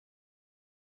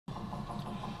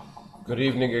Good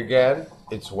evening again.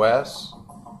 It's Wes.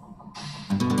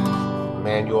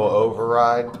 Manual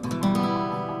override,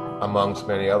 amongst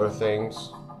many other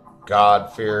things.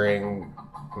 God-fearing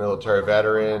military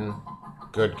veteran,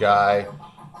 good guy.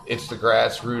 It's the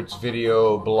Grassroots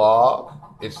video blog.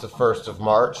 It's the 1st of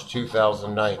March,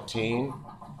 2019.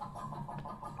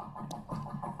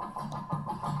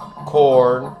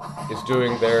 Korn is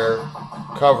doing their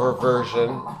cover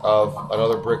version of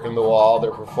Another Brick in the Wall.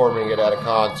 They're performing it at a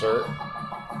concert.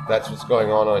 That's what's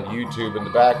going on YouTube in the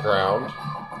background.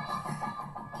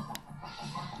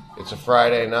 It's a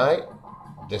Friday night.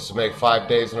 This will make 5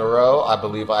 days in a row. I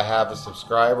believe I have a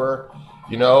subscriber.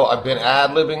 You know, I've been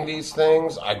ad-libbing these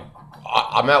things.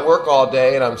 I'm at work all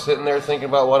day, and I'm sitting there thinking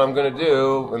about what I'm going to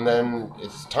do, and then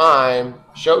it's time,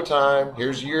 showtime.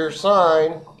 Here's your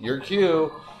sign, your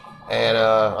cue, and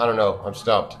I don't know. I'm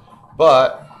stumped.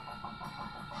 But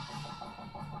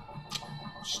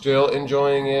still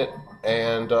enjoying it,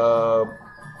 and I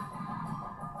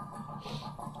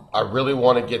really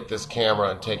want to get this camera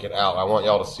and take it out. I want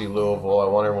y'all to see Louisville. I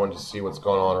want everyone to see what's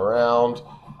going on around.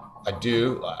 I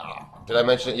do. Did I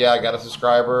mention it? Yeah, I got a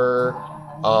subscriber.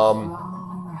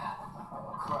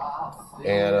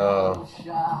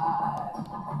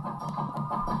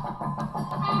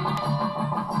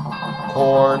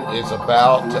 Korn is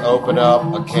about to open up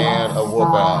a can of whoop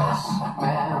ass.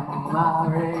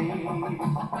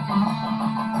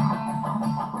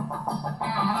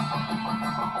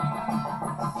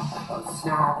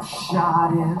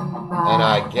 And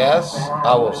I guess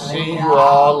I will see you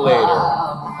all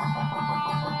later.